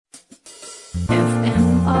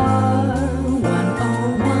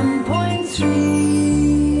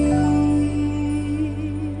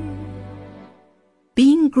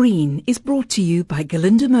Green is brought to you by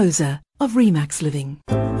Galinda Moser of Remax Living.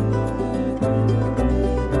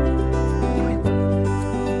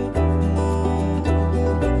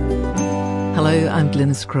 Hello, I'm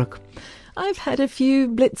Glynis Crook. I've had a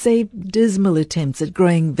few, let's say, dismal attempts at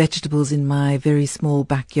growing vegetables in my very small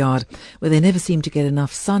backyard, where they never seem to get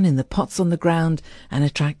enough sun in the pots on the ground and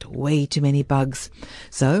attract way too many bugs.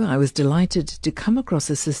 So I was delighted to come across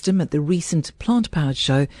a system at the recent plant-powered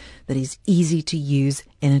show that is easy to use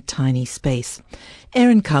in a tiny space.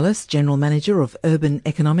 Erin Cullis, General Manager of Urban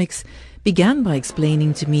Economics, began by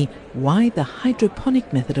explaining to me why the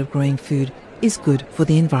hydroponic method of growing food is good for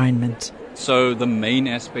the environment. So the main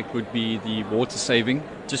aspect would be the water saving.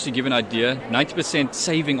 Just to give an idea, 90%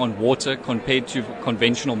 saving on water compared to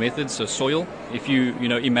conventional methods, so soil. If you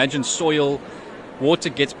imagine soil, water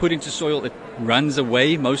gets put into soil, it runs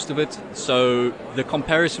away, most of it. So the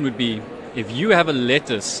comparison would be, if you have a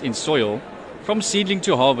lettuce in soil, from seedling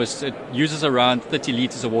to harvest, it uses around 30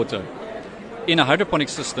 liters of water. In a hydroponic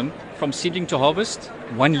system, from seedling to harvest,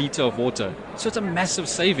 1 liter of water. So it's a massive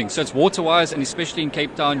saving. So it's water-wise, and especially in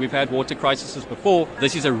Cape Town, we've had water crises before.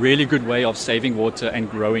 This is a really good way of saving water and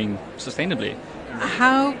growing sustainably.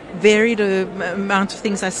 How varied a amount of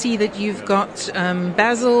things? I see that you've got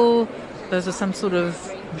basil, those are some sort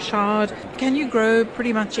of chard. Can you grow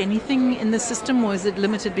pretty much anything in the system, or is it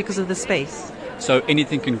limited because of the space? So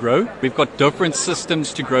anything can grow. We've got different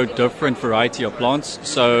systems to grow different variety of plants.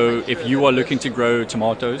 So if you are looking to grow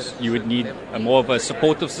tomatoes, you would need more of a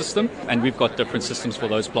supportive system, and we've got different systems for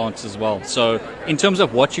those plants as well. So in terms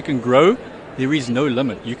of what you can grow, there is no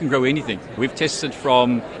limit. You can grow anything. We've tested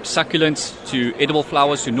from succulents to edible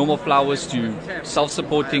flowers to normal flowers to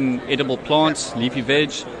self-supporting edible plants, leafy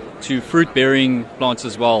veg, to fruit-bearing plants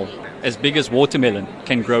as well. As big as watermelon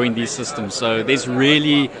can grow in these systems. So there's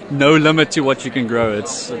really no limit to what you can grow.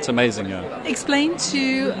 It's amazing. Yeah. Explain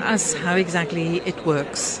to us how exactly it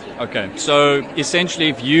works. Okay, so essentially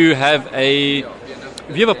if you have a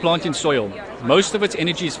plant in soil, most of its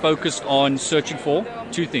energy is focused on searching for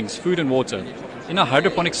two things, food and water. In a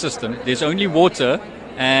hydroponic system, there's only water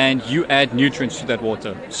and you add nutrients to that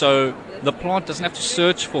water. So the plant doesn't have to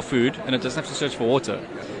search for food and it doesn't have to search for water.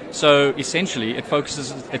 So essentially, it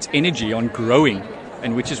focuses its energy on growing,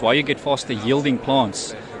 and which is why you get faster yielding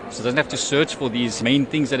plants. So it doesn't have to search for these main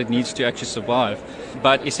things that it needs to actually survive.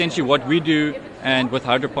 But essentially what we do, and with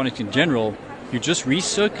hydroponics in general, you just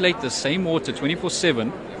recirculate the same water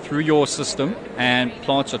 24/7 through your system, and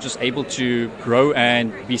plants are just able to grow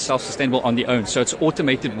and be self-sustainable on their own. So it's an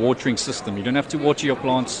automated watering system. You don't have to water your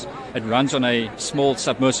plants. It runs on a small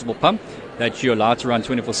submersible pump that you're allowed to run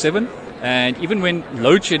 24/7. And even when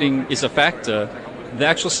load shedding is a factor, the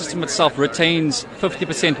actual system itself retains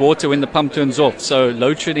 50% water when the pump turns off. So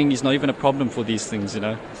load shedding is not even a problem for these things,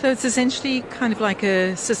 So it's essentially kind of like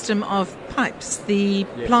a system of pipes. The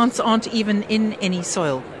plants aren't even in any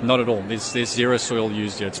soil. Not at all. There's zero soil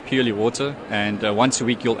used here. It's purely water. And once a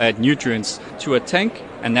week you'll add nutrients to a tank,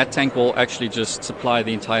 and that tank will actually just supply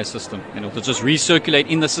the entire system. And it'll just recirculate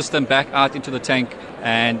in the system back out into the tank.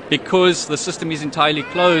 And because the system is entirely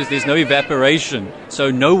closed, there's no evaporation. So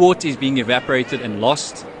no water is being evaporated and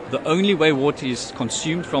lost. The only way water is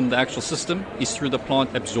consumed from the actual system is through the plant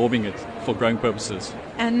absorbing it for growing purposes.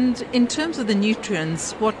 And in terms of the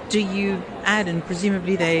nutrients, what do you add? And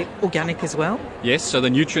presumably they're organic as well? Yes, so the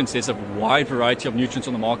nutrients, there's a wide variety of nutrients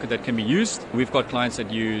on the market that can be used. We've got clients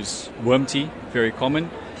that use worm tea, very common,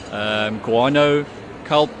 guano,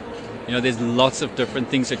 kelp. There's lots of different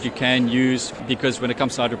things that you can use, because when it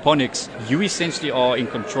comes to hydroponics, you essentially are in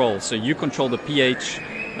control. So you control the pH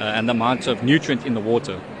and the amount of nutrient in the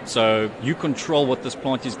water. So you control what this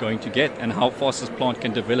plant is going to get and how fast this plant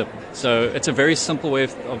can develop. So it's a very simple way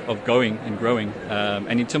of going and growing.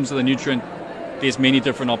 And in terms of the nutrient, there's many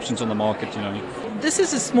different options on the market, This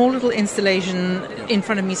is a small little installation in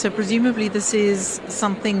front of me, so presumably this is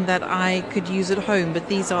something that I could use at home, but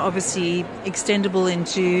these are obviously extendable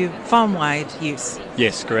into farm-wide use.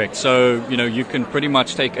 Yes, correct. So, you can pretty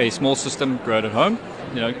much take a small system, grow it at home,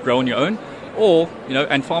 grow on your own, or,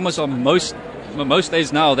 and farmers are most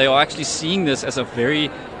days now, they are actually seeing this as a very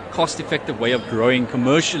cost-effective way of growing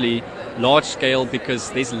commercially, large scale, because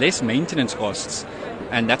there's less maintenance costs.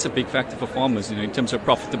 And that's a big factor for farmers, in terms of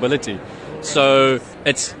profitability. So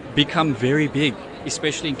it's become very big,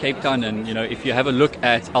 especially in Cape Town. And, if you have a look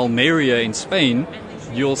at Almeria in Spain,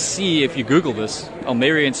 you'll see, if you Google this,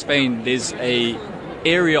 Almeria in Spain, there's a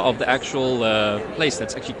area of the actual place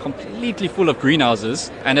that's actually completely full of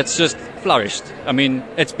greenhouses, and it's just flourished. I mean,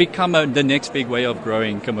 it's become the next big way of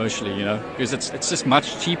growing commercially, because it's just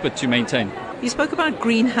much cheaper to maintain. You spoke about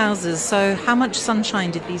greenhouses, so how much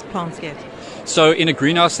sunshine did these plants get? So in a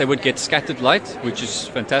greenhouse, they would get scattered light, which is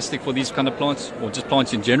fantastic for these kind of plants, or just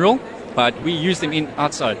plants in general. But we use them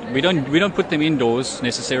outside. We don't put them indoors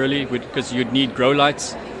necessarily, because you'd need grow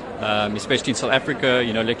lights, especially in South Africa.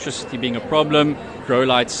 Electricity being a problem, grow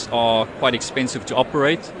lights are quite expensive to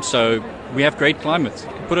operate. So we have great climate.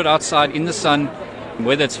 Put it outside in the sun,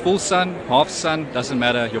 whether it's full sun, half sun, doesn't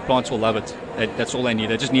matter. Your plants will love it. That's all they need.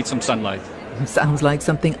 They just need some sunlight. Sounds like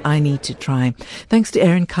something I need to try. Thanks to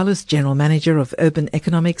Aaron Cullis, General Manager of Urban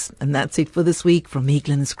Economics. And that's it for this week from me,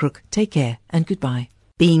 Glynis Crook. Take care and goodbye.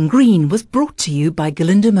 Being Green was brought to you by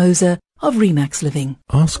Galinda Moser of Remax Living.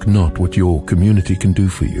 Ask not what your community can do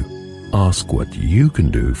for you. Ask what you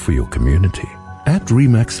can do for your community. At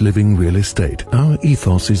Remax Living Real Estate, our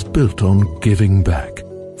ethos is built on giving back.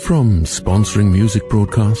 From sponsoring music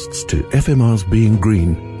broadcasts to FMR's Being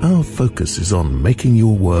Green, our focus is on making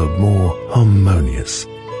your world more harmonious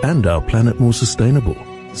and our planet more sustainable.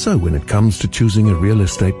 So when it comes to choosing a real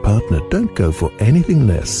estate partner, don't go for anything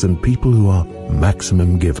less than people who are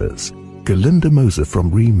maximum givers. Galinda Moser from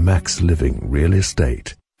Remax Living Real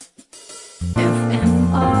Estate.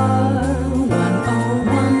 FMR